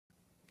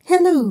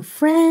Hello,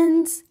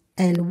 friends,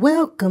 and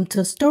welcome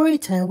to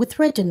Storytime with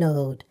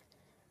Reginald.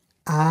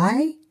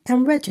 I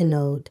am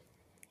Reginald,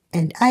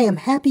 and I am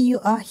happy you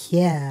are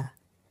here.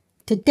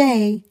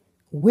 Today,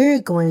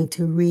 we're going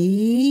to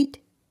read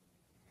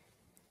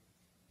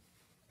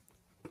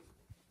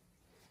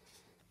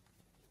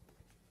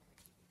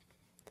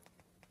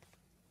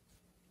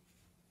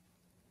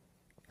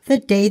The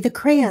Day the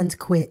Crayons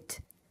Quit.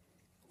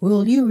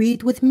 Will you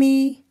read with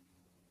me?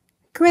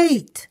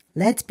 Great,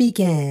 let's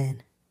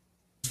begin.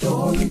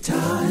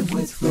 Storytime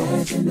with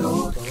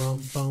Reginald.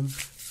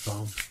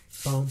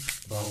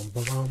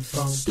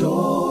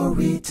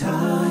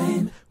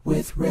 Storytime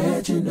with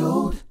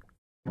Reginald.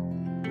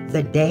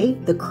 The Day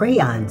the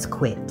Crayons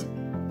Quit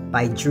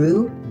by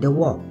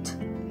Daywalt.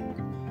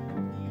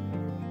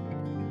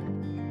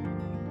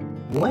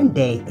 One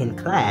day in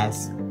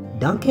class,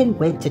 Duncan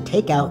went to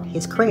take out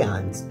his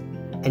crayons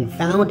and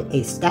found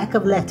a stack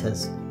of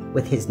letters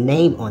with his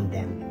name on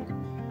them.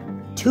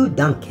 To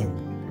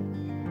Duncan.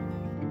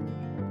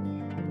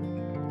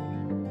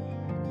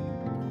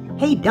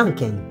 Hey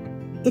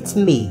Duncan, it's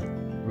me,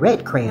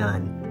 Red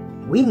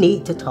Crayon. We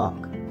need to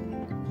talk.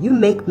 You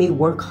make me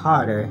work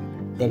harder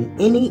than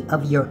any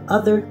of your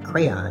other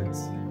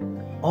crayons.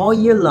 All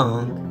year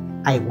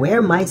long, I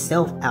wear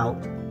myself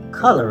out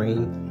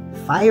coloring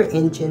fire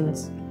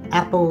engines,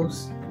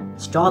 apples,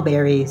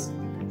 strawberries,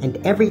 and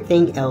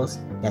everything else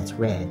that's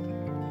red.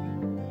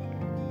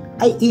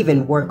 I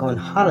even work on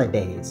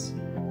holidays.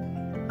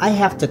 I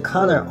have to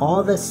color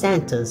all the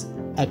Santas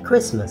at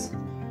Christmas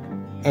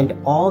and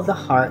all the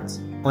hearts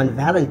on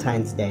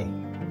Valentine's Day.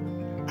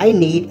 I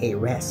need a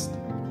rest.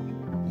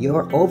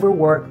 Your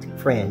overworked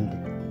friend,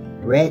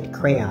 Red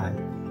Crayon.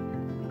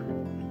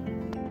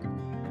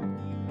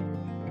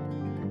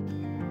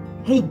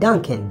 Hey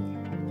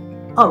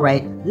Duncan.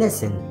 Alright,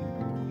 listen.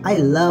 I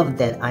love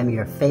that I'm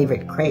your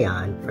favorite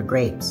crayon for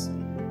grapes,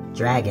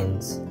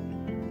 dragons,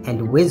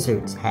 and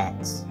wizards'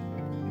 hats.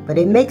 But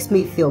it makes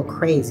me feel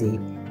crazy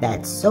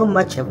that so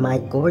much of my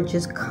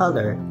gorgeous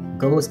color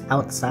goes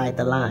outside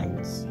the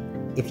lines.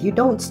 If you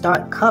don't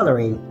start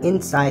coloring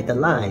inside the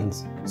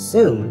lines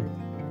soon,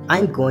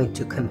 I'm going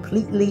to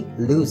completely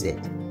lose it.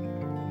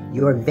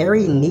 Your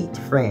very neat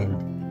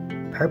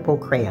friend, Purple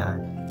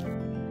Crayon.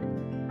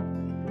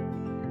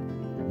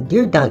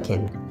 Dear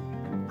Duncan,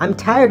 I'm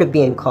tired of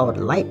being called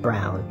light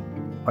brown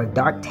or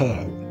dark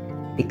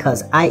tan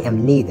because I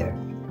am neither.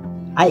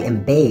 I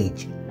am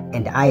beige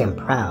and I am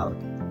proud.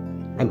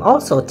 I'm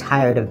also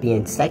tired of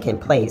being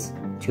second place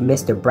to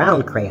Mr.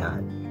 Brown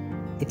Crayon.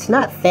 It's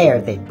not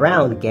fair that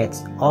Brown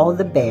gets all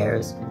the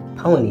bears,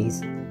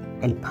 ponies,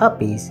 and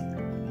puppies,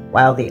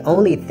 while the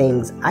only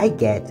things I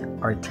get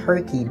are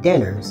turkey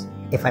dinners,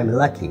 if I'm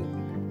lucky,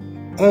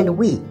 and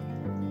wheat.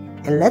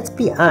 And let's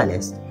be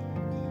honest,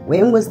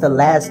 when was the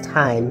last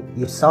time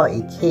you saw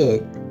a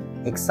kid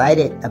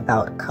excited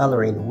about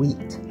coloring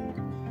wheat?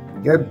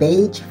 Your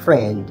beige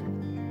friend,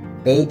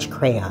 Beige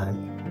Crayon.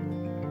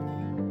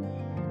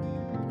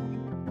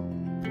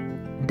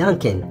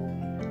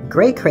 Duncan,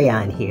 Gray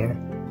Crayon here.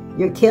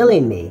 You're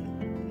killing me.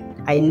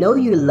 I know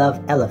you love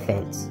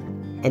elephants,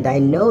 and I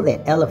know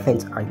that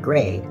elephants are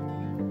gray,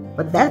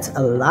 but that's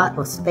a lot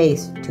of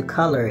space to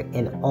color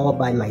in all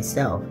by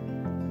myself.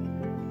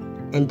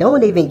 And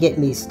don't even get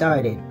me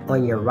started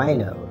on your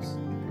rhinos,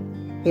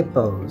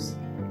 hippos,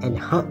 and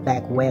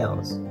humpback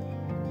whales.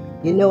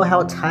 You know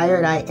how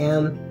tired I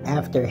am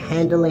after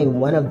handling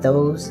one of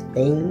those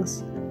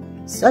things?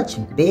 Such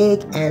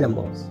big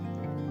animals.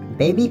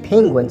 Baby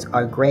penguins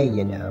are gray,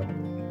 you know.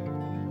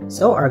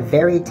 So are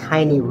very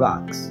tiny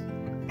rocks,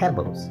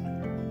 pebbles.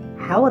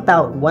 How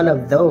about one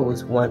of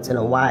those once in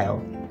a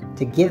while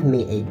to give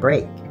me a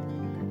break?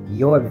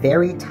 Your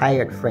very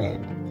tired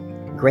friend,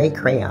 Gray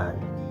Crayon.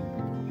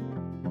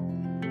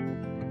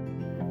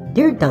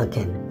 Dear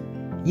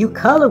Duncan, you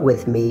color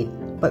with me,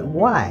 but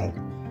why?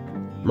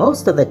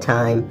 Most of the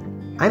time,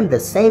 I'm the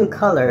same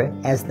color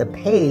as the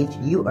page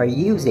you are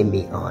using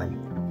me on,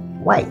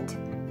 white.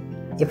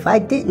 If I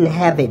didn't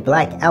have a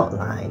black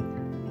outline,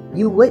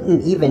 you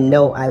wouldn't even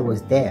know I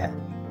was there.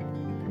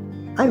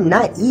 I'm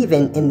not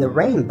even in the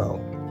rainbow.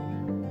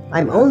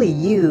 I'm only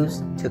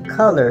used to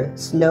color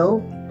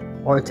snow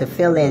or to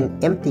fill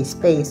in empty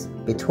space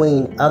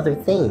between other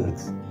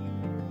things.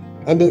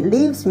 And it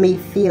leaves me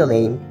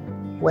feeling,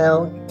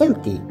 well,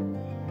 empty.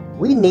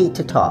 We need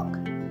to talk.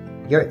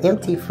 Your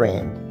empty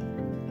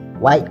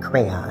friend, White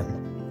Crayon.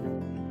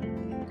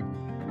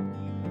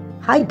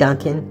 Hi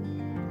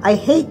Duncan. I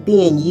hate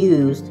being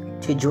used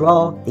to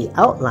draw the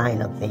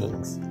outline of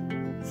things.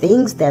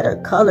 Things that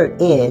are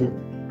colored in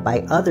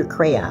by other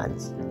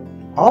crayons,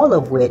 all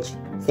of which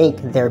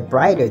think they're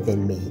brighter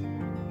than me.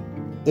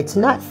 It's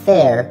not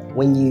fair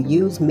when you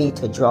use me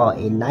to draw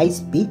a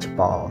nice beach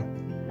ball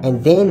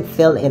and then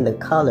fill in the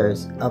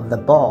colors of the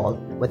ball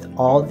with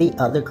all the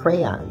other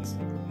crayons.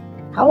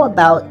 How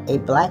about a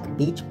black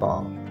beach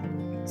ball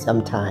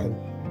sometime?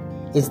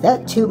 Is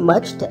that too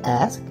much to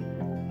ask?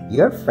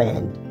 Your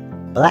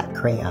friend, Black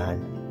Crayon.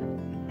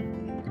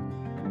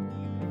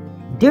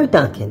 Dear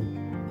Duncan,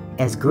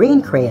 as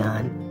Green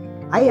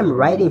Crayon, I am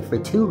writing for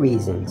two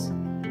reasons.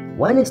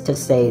 One is to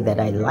say that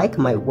I like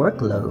my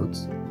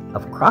workloads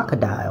of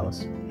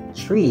crocodiles,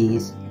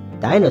 trees,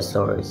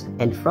 dinosaurs,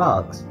 and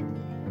frogs.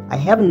 I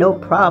have no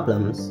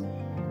problems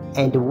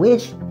and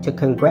wish to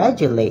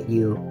congratulate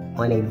you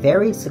on a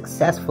very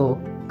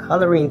successful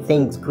coloring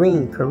things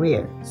green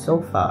career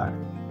so far.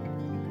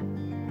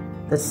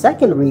 The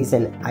second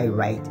reason I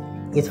write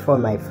is for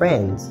my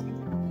friends,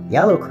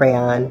 Yellow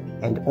Crayon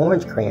and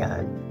Orange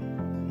Crayon,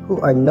 who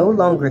are no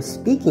longer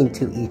speaking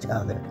to each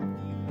other.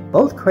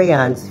 Both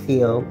crayons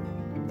feel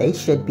they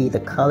should be the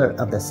color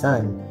of the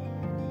sun.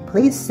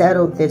 Please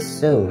settle this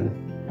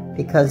soon,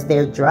 because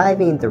they're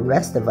driving the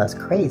rest of us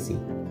crazy.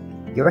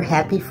 Your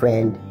happy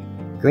friend,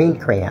 Green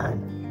Crayon.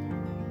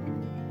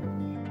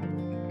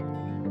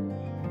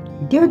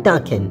 Dear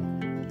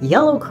Duncan,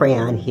 Yellow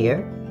Crayon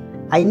here.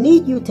 I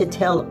need you to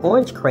tell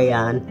Orange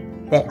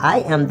Crayon that I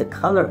am the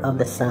color of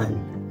the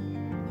sun.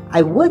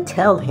 I would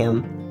tell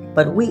him,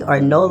 but we are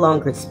no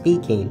longer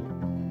speaking,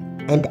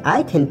 and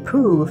I can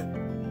prove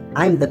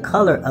I'm the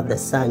color of the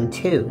sun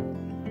too.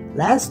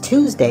 Last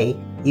Tuesday,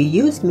 you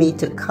used me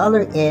to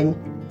color in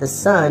the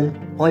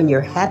sun on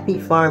your Happy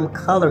Farm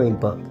coloring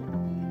book.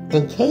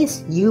 In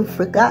case you've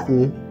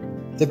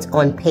forgotten, it's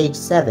on page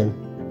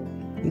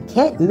 7. You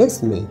can't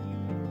miss me.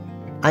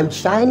 I'm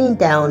shining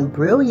down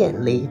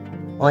brilliantly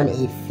on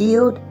a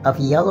field of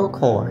yellow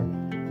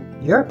corn.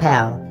 Your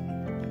pal,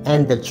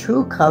 and the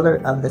true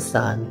color of the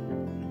sun,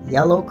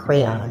 Yellow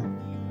Crayon.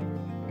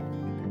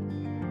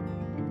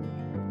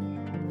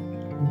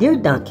 Dear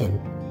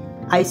Duncan,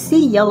 I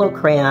see Yellow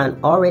Crayon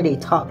already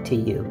talked to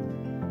you,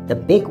 the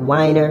big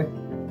whiner.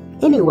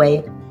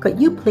 Anyway, could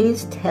you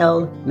please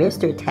tell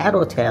Mr.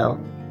 Tattletale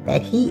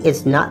that he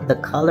is not the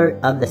color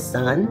of the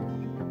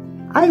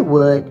sun? I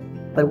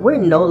would, but we're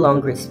no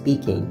longer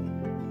speaking.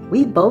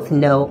 We both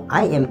know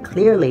I am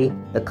clearly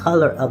the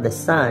color of the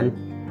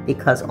sun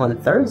because on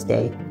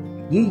Thursday,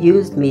 you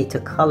used me to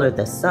color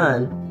the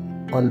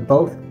sun on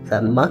both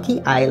the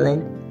Monkey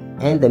Island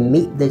and the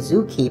Meet the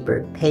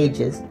Zookeeper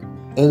pages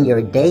in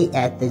your Day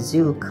at the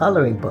Zoo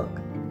coloring book.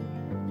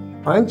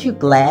 Aren't you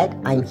glad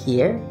I'm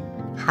here?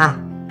 Ha!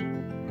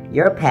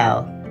 Your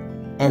pal,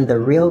 and the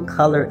real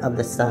color of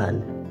the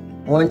sun,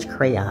 Orange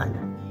Crayon.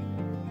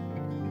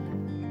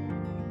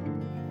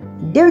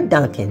 Dear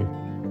Duncan,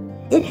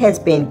 it has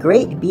been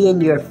great being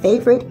your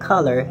favorite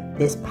color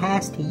this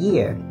past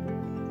year,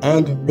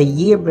 and the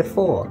year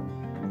before,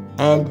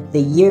 and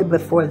the year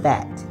before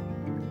that.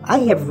 I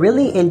have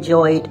really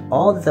enjoyed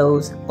all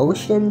those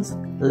oceans,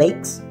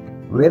 lakes,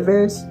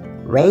 rivers,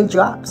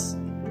 raindrops,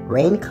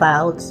 rain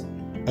clouds,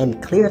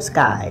 and clear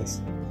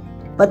skies.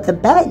 But the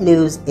bad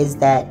news is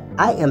that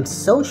I am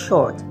so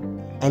short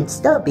and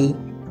stubby,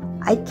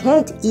 I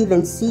can't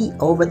even see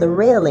over the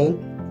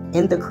railing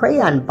in the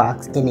crayon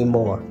box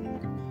anymore.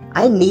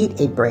 I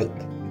need a break.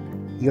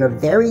 Your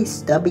very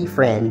stubby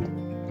friend,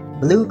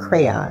 Blue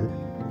Crayon.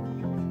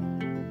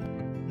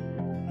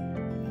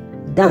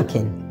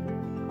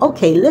 Duncan,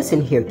 okay,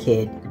 listen here,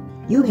 kid.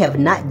 You have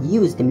not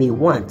used me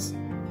once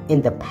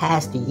in the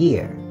past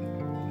year.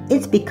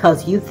 It's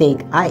because you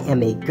think I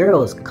am a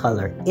girl's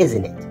color,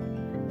 isn't it?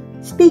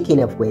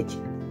 Speaking of which,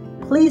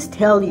 please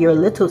tell your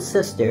little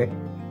sister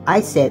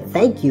I said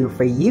thank you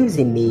for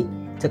using me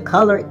to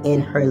color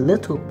in her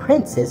Little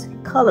Princess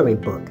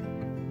coloring book.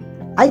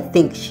 I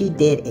think she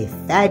did a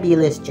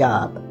fabulous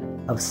job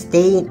of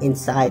staying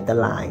inside the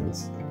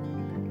lines.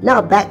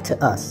 Now back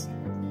to us.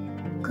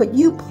 Could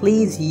you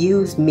please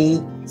use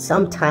me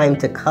sometime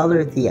to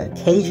color the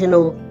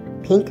occasional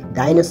pink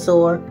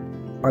dinosaur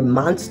or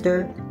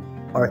monster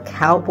or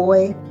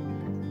cowboy?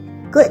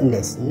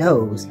 Goodness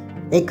knows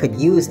they could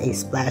use a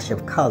splash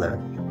of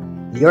color.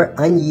 Your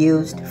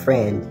unused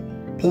friend,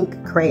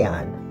 Pink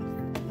Crayon.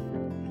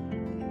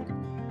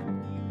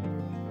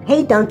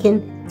 Hey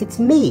Duncan, it's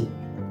me,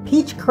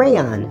 Peach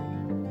Crayon.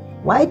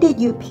 Why did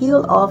you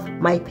peel off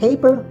my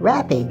paper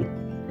wrapping?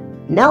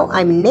 Now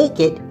I'm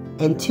naked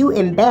and too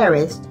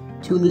embarrassed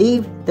to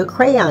leave the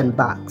crayon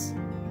box.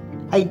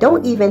 I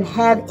don't even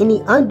have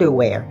any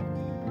underwear.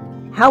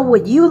 How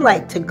would you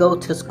like to go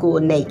to school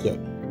naked?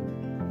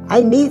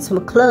 I need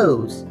some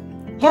clothes.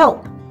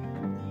 Help!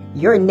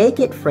 Your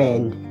naked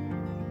friend,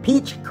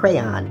 Peach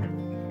Crayon.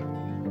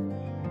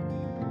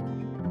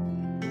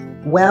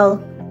 Well,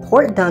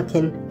 poor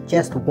Duncan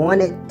just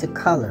wanted to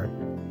color,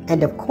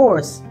 and of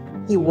course,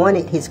 he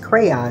wanted his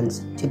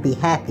crayons to be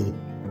happy,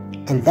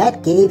 and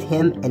that gave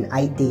him an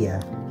idea.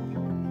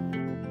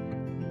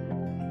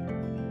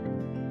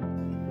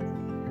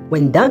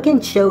 When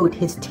Duncan showed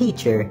his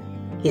teacher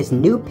his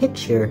new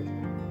picture,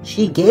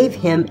 she gave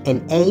him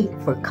an A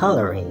for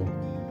coloring.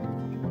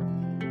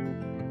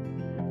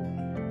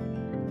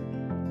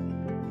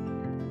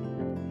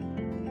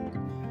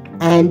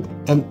 And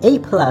an A+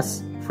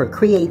 for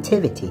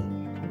creativity.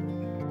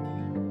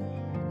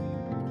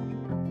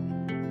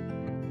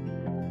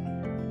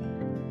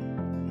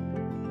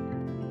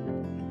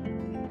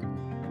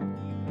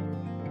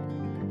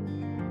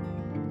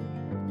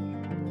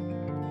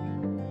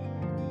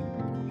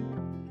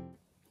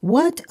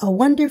 What a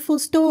wonderful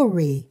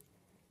story!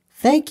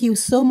 Thank you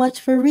so much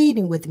for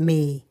reading with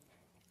me.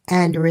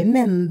 And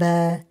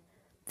remember,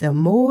 the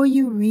more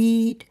you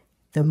read,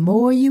 the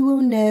more you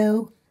will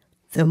know,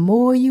 the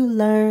more you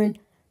learn,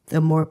 the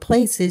more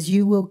places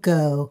you will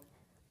go.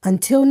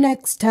 Until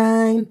next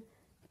time,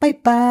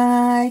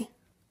 bye-bye.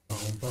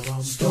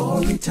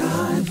 Story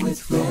time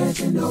with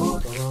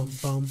Reginald.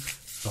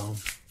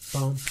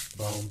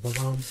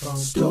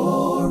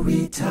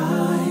 Story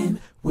time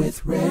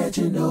with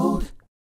Reginald.